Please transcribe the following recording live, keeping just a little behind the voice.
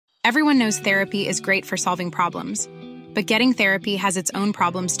Everyone knows therapy is great for solving problems, but getting therapy has its own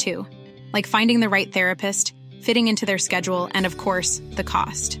problems too, like finding the right therapist, fitting into their schedule, and of course, the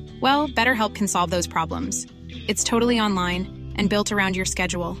cost. Well, BetterHelp can solve those problems. It's totally online and built around your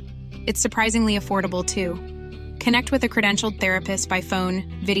schedule. It's surprisingly affordable too. Connect with a credentialed therapist by phone,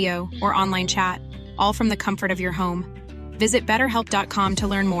 video, or online chat, all from the comfort of your home. Visit BetterHelp.com to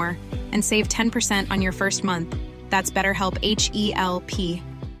learn more and save 10% on your first month. That's BetterHelp, H-E-L-P.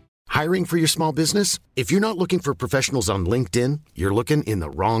 Hiring for your small business? If you're not looking for professionals on LinkedIn, you're looking in the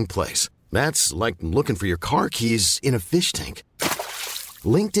wrong place. That's like looking for your car keys in a fish tank.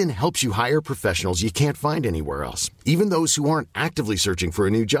 LinkedIn helps you hire professionals you can't find anywhere else, even those who aren't actively searching for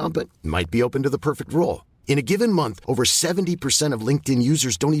a new job but might be open to the perfect role. In a given month, over 70% of LinkedIn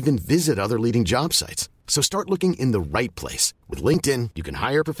users don't even visit other leading job sites. So start looking in the right place. With LinkedIn, you can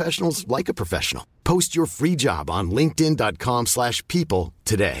hire professionals like a professional. Post your free job on linkedin.com/people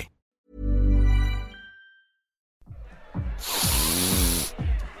today.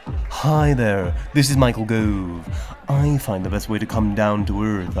 Hi there, this is Michael Gove. I find the best way to come down to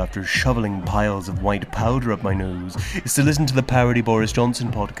earth after shoveling piles of white powder up my nose is to listen to the Parody Boris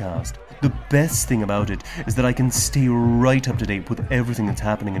Johnson podcast. The best thing about it is that I can stay right up to date with everything that's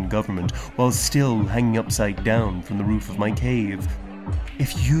happening in government while still hanging upside down from the roof of my cave.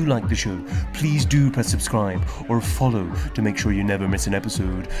 If you like the show, please do press subscribe or follow to make sure you never miss an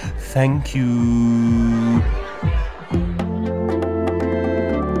episode. Thank you.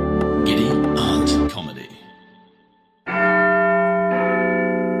 Giddy Aunt Comedy.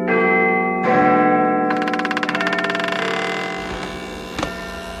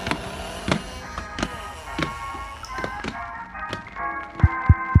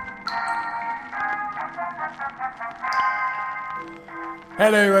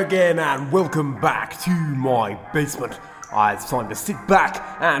 Hello again and welcome back to my basement. It's time to sit back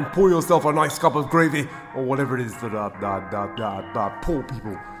and pour yourself a nice cup of gravy or whatever it is that poor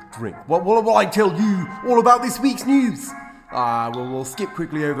people drink. What will I tell you all about this week's news? We'll skip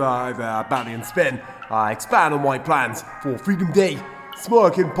quickly over Batty and Spen, expand on my plans for Freedom Day,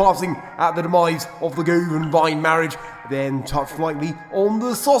 smirk in passing at the demise of the Gove and Vine marriage, then touch lightly on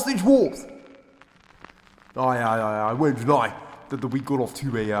the sausage wars. I won't deny that the week got off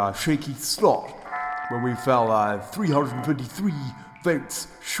to a shaky start when we fell 323 votes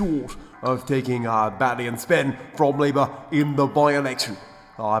short of taking Batty and Spen from Labour in the by-election.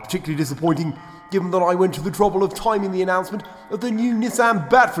 Particularly disappointing given that I went to the trouble of timing the announcement of the new Nissan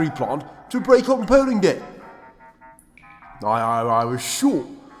battery plant to break on polling day. I was sure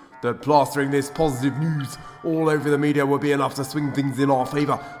that plastering this positive news all over the media would be enough to swing things in our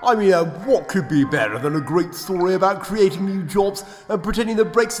favour. I mean, what could be better than a great story about creating new jobs and pretending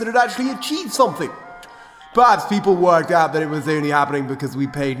that Brexit had actually achieved something? Perhaps people worked out that it was only happening because we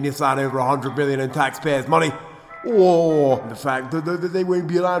paid Nissan over 100 million in taxpayers' money, or the fact that they won't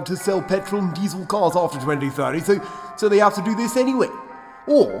be allowed to sell petrol and diesel cars after 2030, so they have to do this anyway.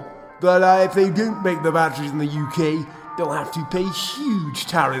 Or that if they don't make the batteries in the UK, they'll have to pay huge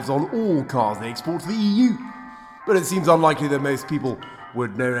tariffs on all cars they export to the EU. But it seems unlikely that most people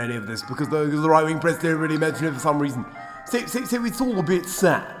would know any of this because the right-wing press don't really mention it for some reason. So it's all a bit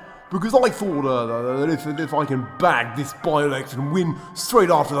sad, because I thought that if I can bag this by-election and win straight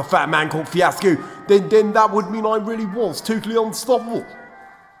after the Fat Man Court fiasco, then that would mean I really was totally unstoppable.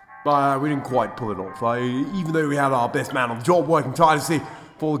 But we didn't quite pull it off. Even though we had our best man on the job working tirelessly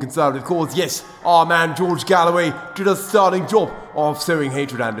for the Conservative cause, yes, our man George Galloway did a stunning job of sowing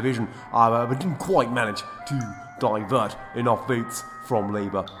hatred and division, but didn't quite manage to divert enough votes from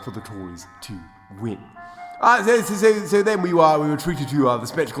Labour for the Tories to win. So then we were treated to the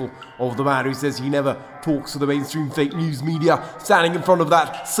spectacle of the man who says he never talks to the mainstream fake news media, standing in front of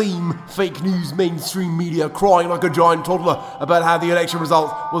that same fake news mainstream media, crying like a giant toddler about how the election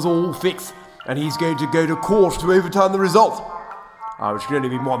result was all fixed, and he's going to go to court to overturn the result. Which can only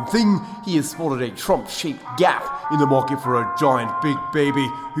mean one thing: he has spotted a Trump-shaped gap in the market for a giant big baby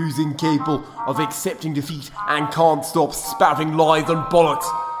who's incapable of accepting defeat and can't stop spouting lies and bollocks.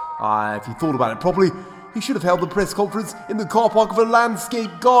 If he thought about it properly, he should have held the press conference in the car park of a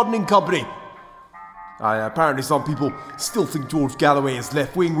landscape gardening company. Apparently some people still think George Galloway is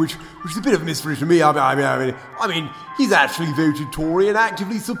left-wing, which is a bit of a mystery to me. I mean, he's actually voted Tory and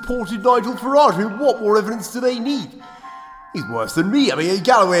actively supported Nigel Farage. What more evidence do they need? He's worse than me.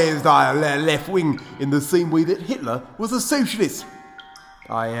 Galloway is left-wing in the same way that Hitler was a socialist.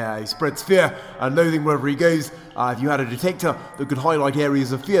 He spreads fear and loathing wherever he goes. If you had a detector that could highlight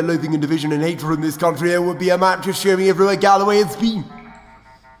areas of fear, loathing and division and hatred in this country, it would be a map just showing everywhere Galloway has been.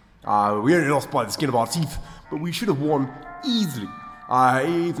 We only lost by the skin of our teeth, but we should have won easily.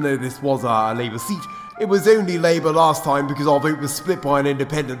 Even though this was a Labour seat, it was only Labour last time because our vote was split by an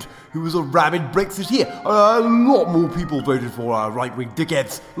independent who was a rabid Brexiteer. A lot more people voted for right-wing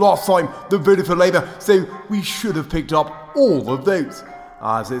dickheads last time than voted for Labour, so we should have picked up all of those.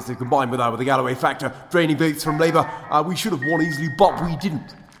 So combined with the Galloway factor draining votes from Labour, we should have won easily, but we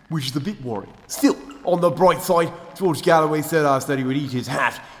didn't, which is a bit worrying. Still, on the bright side, George Galloway said he would eat his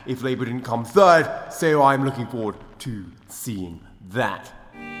hat if Labour didn't come third, so I'm looking forward to seeing that.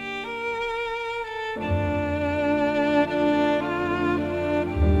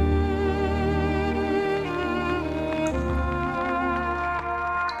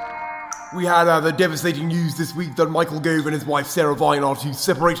 We had the devastating news this week that Michael Gove and his wife Sarah Vine are to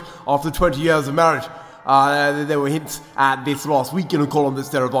separate after 20 years of marriage. There were hints at this last week in a column that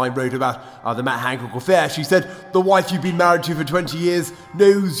Sarah Vine wrote about the Matt Hancock affair. She said, "The wife you've been married to for 20 years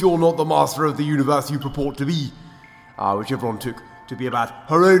knows you're not the master of the universe you purport to be," which everyone took to be about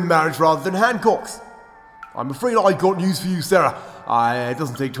her own marriage rather than Hancock's. I'm afraid I got news for you, Sarah. It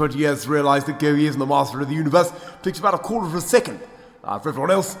doesn't take 20 years to realise that Gove isn't the master of the universe. It takes about a quarter of a second. For everyone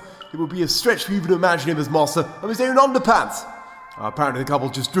else, it would be a stretch to even imagine him as master of his own underpants. Apparently the couple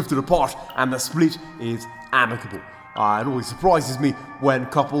just drifted apart and the split is amicable. It always surprises me when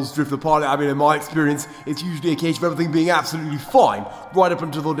couples drift apart. I mean, in my experience, it's usually a case of everything being absolutely fine, right up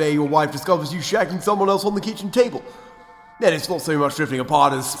until the day your wife discovers you shagging someone else on the kitchen table. Then it's not so much drifting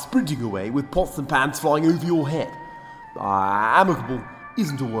apart as sprinting away with pots and pans flying over your head. Amicable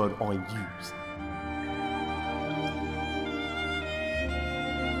isn't a word I use.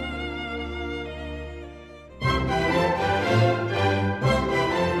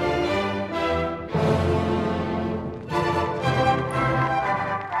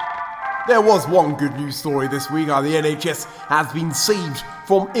 There was one good news story this week. The NHS has been saved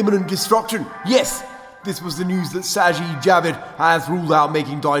from imminent destruction. Yes, this was the news that Sajid Javid has ruled out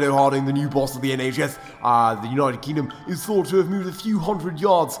making Dino Harding the new boss of the NHS. The United Kingdom is thought to have moved a few hundred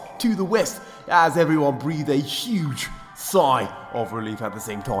yards to the west as everyone breathed a huge sigh of relief at the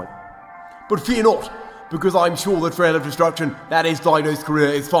same time. But fear not, because I'm sure the trail of destruction that is Dino's career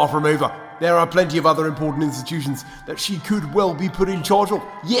is far from over. There are plenty of other important institutions that she could well be put in charge of.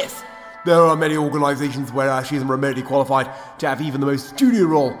 Yes, there are many organisations where she isn't remotely qualified to have even the most junior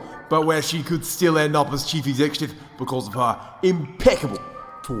role, but where she could still end up as chief executive because of her impeccable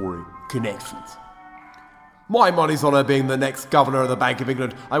Tory connections. My money's on her being the next governor of the Bank of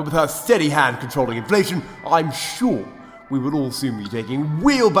England, and with her steady hand controlling inflation, I'm sure we would all soon be taking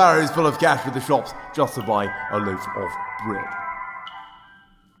wheelbarrows full of cash to the shops just to buy a loaf of bread.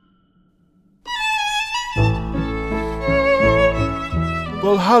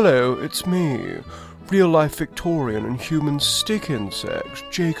 Well, hello, it's me, real-life Victorian and human stick insect,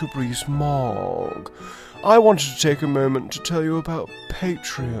 Jacob Rees-Mogg. I wanted to take a moment to tell you about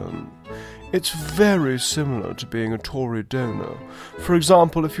Patreon. It's very similar to being a Tory donor. For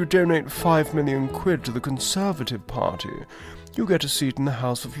example, if you donate 5 million quid to the Conservative Party, you get a seat in the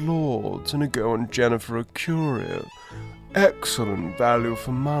House of Lords and a go on Jennifer Arcuri. Excellent value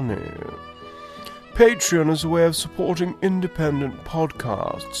for money. Patreon is a way of supporting independent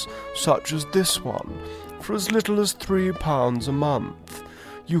podcasts, such as this one, for as little as £3 a month.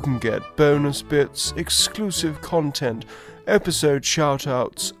 You can get bonus bits, exclusive content, episode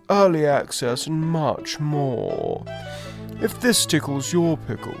shoutouts, early access, and much more. If this tickles your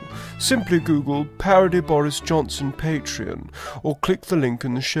pickle, simply Google Parody Boris Johnson Patreon, or click the link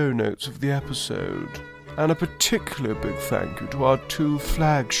in the show notes of the episode. And a particular big thank you to our 2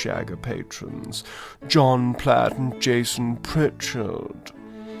 Flagshagger patrons, John Platt and Jason Pritchard.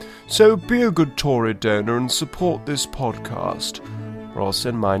 So be a good Tory donor and support this podcast, or I'll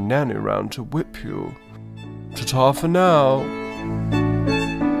send my nanny round to whip you. Ta-ta for now.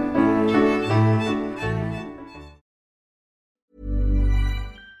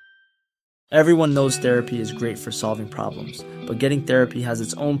 Everyone knows therapy is great for solving problems, but getting therapy has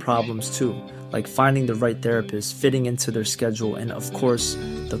its own problems too, like finding the right therapist, fitting into their schedule, and of course,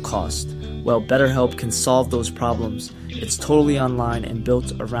 the cost. Well, BetterHelp can solve those problems. It's totally online and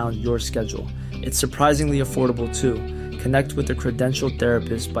built around your schedule. It's surprisingly affordable too. Connect with a credentialed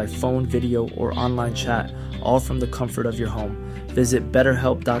therapist by phone, video, or online chat, all from the comfort of your home. Visit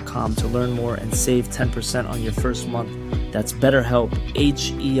BetterHelp.com to learn more and save 10% on your first month. That's BetterHelp,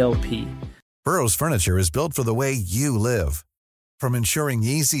 H-E-L-P. Burrow's furniture is built for the way you live. From ensuring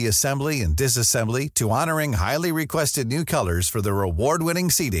easy assembly and disassembly to honoring highly requested new colors for their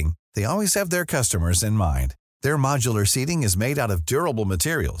award-winning seating, they always have their customers in mind. Their modular seating is made out of durable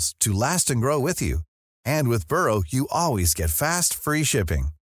materials to last and grow with you. And with Burrow, you always get fast, free shipping.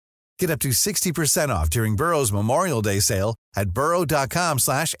 Get up to 60% off during Burrow's Memorial Day sale at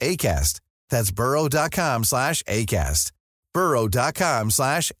burrow.com/ACAST. That's burrow.com/ACAST.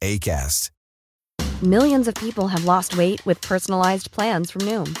 burrow.com/ACAST. Millions of people have lost weight with personalized plans from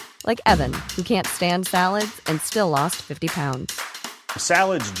Noom. Like Evan, who can't stand salads and still lost 50 pounds.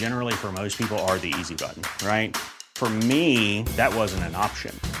 Salads generally for most people are the easy button, right? For me, that wasn't an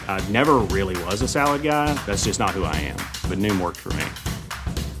option. I never really was a salad guy. That's just not who I am. But Noom worked for me.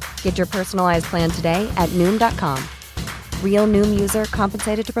 Get your personalized plan today at Noom.com. Real Noom user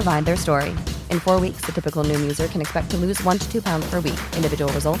compensated to provide their story. In 4 weeks, the typical Noom user can expect to lose 1 to 2 pounds per week.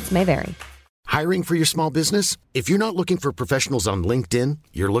 Individual results may vary. Hiring for your small business? If you're not looking for professionals on LinkedIn,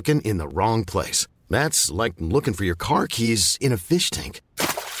 you're looking in the wrong place. That's like looking for your car keys in a fish tank.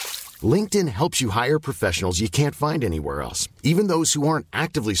 LinkedIn helps you hire professionals you can't find anywhere else, even those who aren't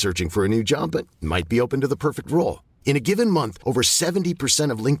actively searching for a new job but might be open to the perfect role. In a given month, over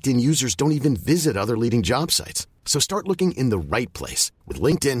 70% of LinkedIn users don't even visit other leading job sites. So start looking in the right place. With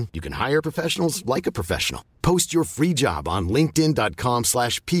LinkedIn, you can hire professionals like a professional. Post your free job on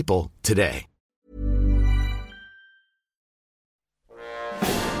linkedin.com/people today.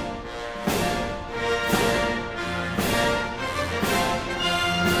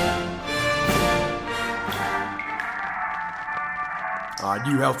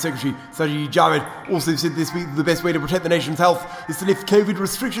 New Health Secretary Sajid Javid also said this week that the best way to protect the nation's health is to lift COVID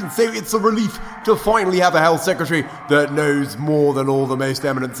restrictions, so it's a relief to finally have a health secretary that knows more than all the most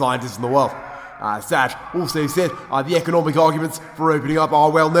eminent scientists in the world. Saj also said the economic arguments for opening up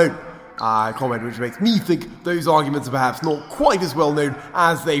are well known. A comment which makes me think those arguments are perhaps not quite as well known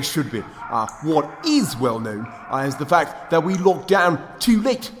as they should be. What is well known is the fact that we locked down too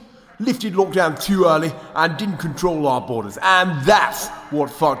late, lifted lockdown too early, and didn't control our borders. And that's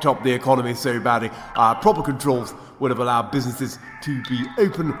what fucked up the economy so badly. Proper controls would have allowed businesses to be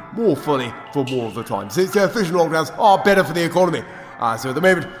open more fully for more of the time. So efficient lockdowns are better for the economy. So at the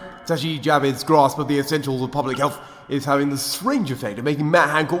moment, Sajid Javid's grasp of the essentials of public health is having the strange effect of making Matt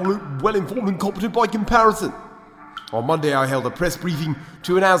Hancock look well-informed and competent by comparison. On Monday, I held a press briefing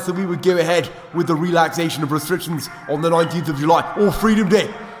to announce that we would go ahead with the relaxation of restrictions on the 19th of July, or Freedom Day,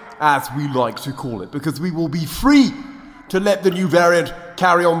 as we like to call it, because we will be free to let the new variant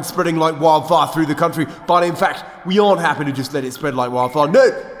carry on spreading like wildfire through the country. But in fact, we aren't happy to just let it spread like wildfire.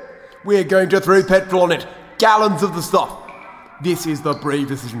 No, we're going to throw petrol on it, gallons of the stuff. This is the brave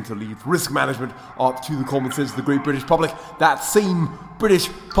decision to leave risk management up to the common sense of the great British public. That same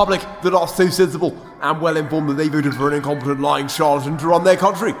British public that are so sensible and well informed that they voted for an incompetent, lying charlatan to run their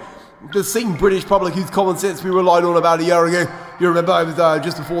country. The same British public whose common sense we relied on about a year ago. You remember it was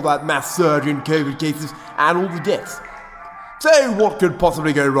just before that mass surge in COVID cases and all the deaths. So what could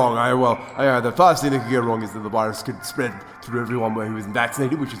possibly go wrong? The first thing that could go wrong is that the virus could spread through everyone who isn't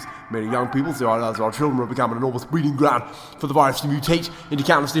vaccinated, which is many young people, so our children will become an enormous breeding ground for the virus to mutate into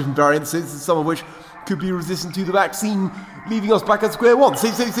countless different variants, some of which could be resistant to the vaccine, leaving us back at square one. So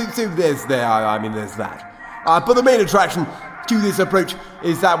there's that. But the main attraction to this approach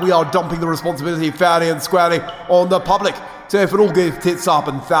is that we are dumping the responsibility fairly and squarely on the public. So if it all goes tits up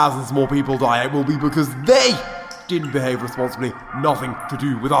and thousands more people die, it will be because they didn't behave responsibly. Nothing to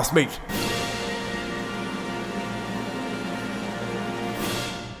do with us, mate.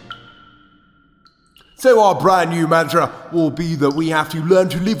 So our brand new mantra will be that we have to learn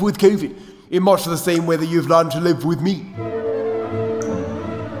to live with COVID, in much the same way that you've learned to live with me.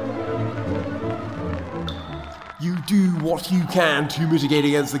 You do what you can to mitigate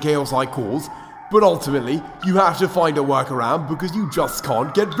against the chaos I cause, but ultimately you have to find a workaround because you just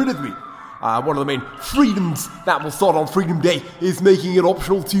can't get rid of me. One of the main freedoms that will start on Freedom Day is making it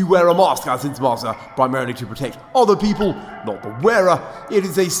optional to wear a mask, since masks are primarily to protect other people, not the wearer. It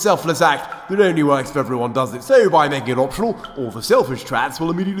is a selfless act that only works if everyone does it. So by making it optional, all the selfish trats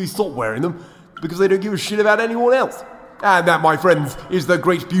will immediately stop wearing them because they don't give a shit about anyone else. And that, my friends, is the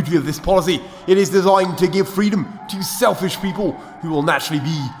great beauty of this policy. It is designed to give freedom to selfish people who will naturally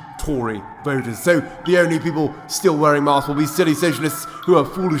be Tory voters. So the only people still wearing masks will be silly socialists who are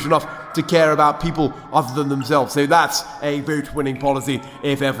foolish enough to care about people other than themselves. So that's a vote-winning policy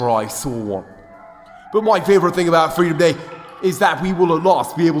if ever I saw one. But my favourite thing about Freedom Day is that we will at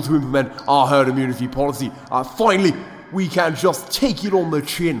last be able to implement our herd immunity policy. Finally, we can just take it on the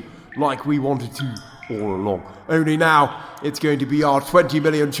chin like we wanted to all along. Only now, it's going to be our 20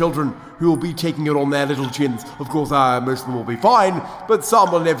 million children who will be taking it on their little chins. Of course, most of them will be fine, but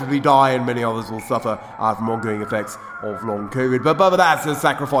some will inevitably die and many others will suffer from ongoing effects of long COVID. But that's a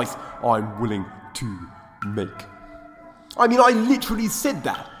sacrifice I'm willing to make. I mean, I literally said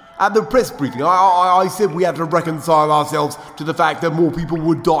that At the press briefing, I said we had to reconcile ourselves to the fact that more people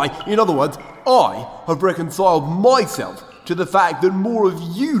would die. In other words, I have reconciled myself to the fact that more of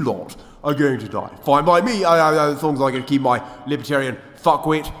you lot are going to die. Fine by me, as long as I can keep my libertarian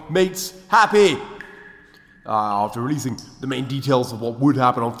fuckwit mates happy. After releasing the main details of what would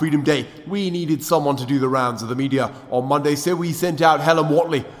happen on Freedom Day, we needed someone to do the rounds of the media on Monday, so we sent out Helen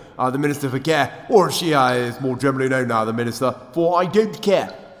Whatley, the Minister for Care, or as she is more generally known now, the Minister for I Don't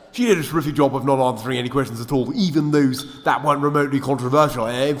Care. She did a terrific job of not answering any questions at all, even those that weren't remotely controversial.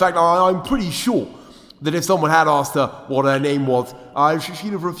 In fact, I'm pretty sure that if someone had asked her what her name was,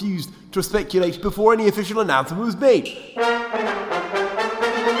 she'd have refused to speculate before any official announcement was made.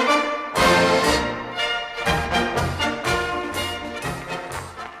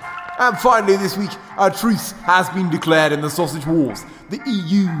 And finally this week, a truce has been declared in the sausage wars. The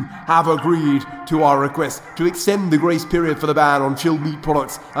EU have agreed to our request to extend the grace period for the ban on chilled meat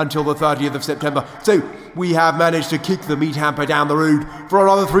products until the 30th of September. So we have managed to kick the meat hamper down the road for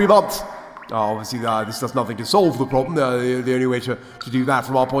another 3 months. Obviously, this does nothing to solve the problem. The only way to do that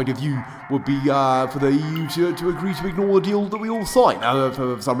from our point of view would be for the EU to agree to ignore the deal that we all signed.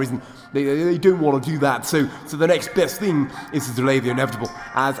 For some reason, they don't want to do that. So the next best thing is to delay the inevitable.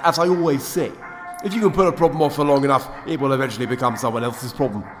 As I always say, if you can put a problem off for long enough, it will eventually become someone else's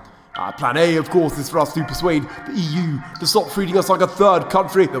problem. Plan A, of course, is for us to persuade the EU to stop treating us like a third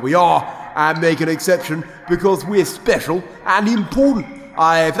country that we are and make an exception because we're special and important.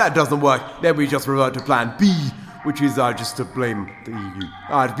 If that doesn't work, then we just revert to Plan B, which is just to blame the EU.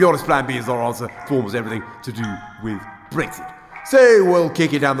 To be honest, Plan B is our answer for almost everything to do with Brexit. So we'll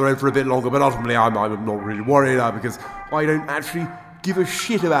kick it down the road for a bit longer, but ultimately I'm not really worried because I don't actually give a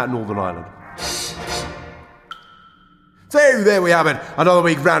shit about Northern Ireland. So there we have it, another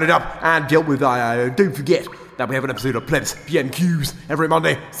week rounded up and dealt with. Don't forget that we have an episode of Plebs PMQs every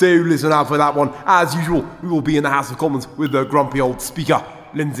Monday, so listen out for that one. As usual, we will be in the House of Commons with the grumpy old speaker,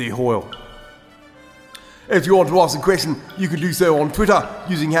 Lindsay Hoyle. If you want to ask a question, you can do so on Twitter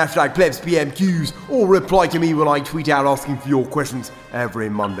using hashtag PlebsPMQs or reply to me when I tweet out asking for your questions every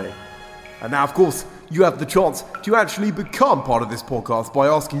Monday. And now, of course, you have the chance to actually become part of this podcast by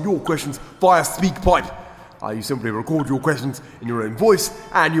asking your questions via SpeakPipe. You simply record your questions in your own voice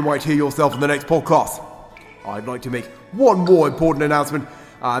and you might hear yourself in the next podcast. I'd like to make one more important announcement,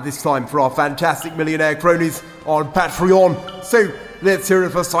 this time for our fantastic millionaire cronies on Patreon. So let's hear it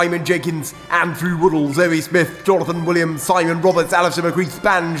for Simon Jenkins, Andrew Woodall, Zoe Smith, Jonathan Williams, Simon Roberts, Alison McCreath,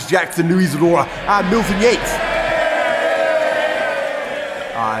 Spange, Jackson, Louisa Laura, and Milton Yates.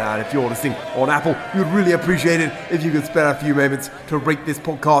 And if you're listening on Apple, we'd really appreciate it if you could spare a few moments to rate this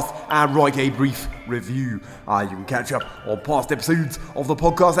podcast and write a brief review. You can catch up on past episodes of the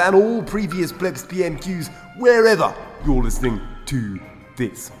podcast and all previous Plebs PMQs wherever you're listening to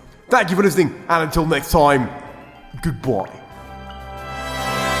this. Thank you for listening, and until next time, goodbye.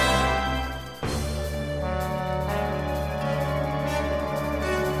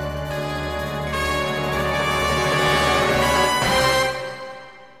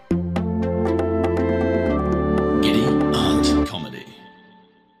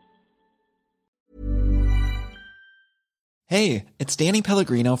 Hey, it's Danny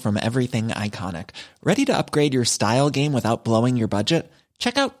Pellegrino from Everything Iconic. Ready to upgrade your style game without blowing your budget?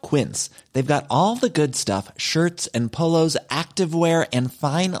 Check out Quince. They've got all the good stuff, shirts and polos, activewear, and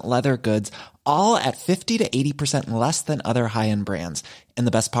fine leather goods, all at 50 to 80% less than other high-end brands. And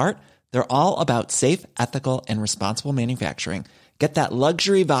the best part? They're all about safe, ethical, and responsible manufacturing. Get that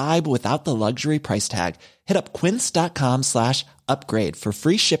luxury vibe without the luxury price tag. Hit up quince.com/upgrade for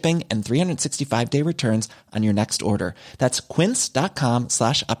free shipping and 365-day returns on your next order. That's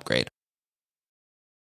quince.com/upgrade.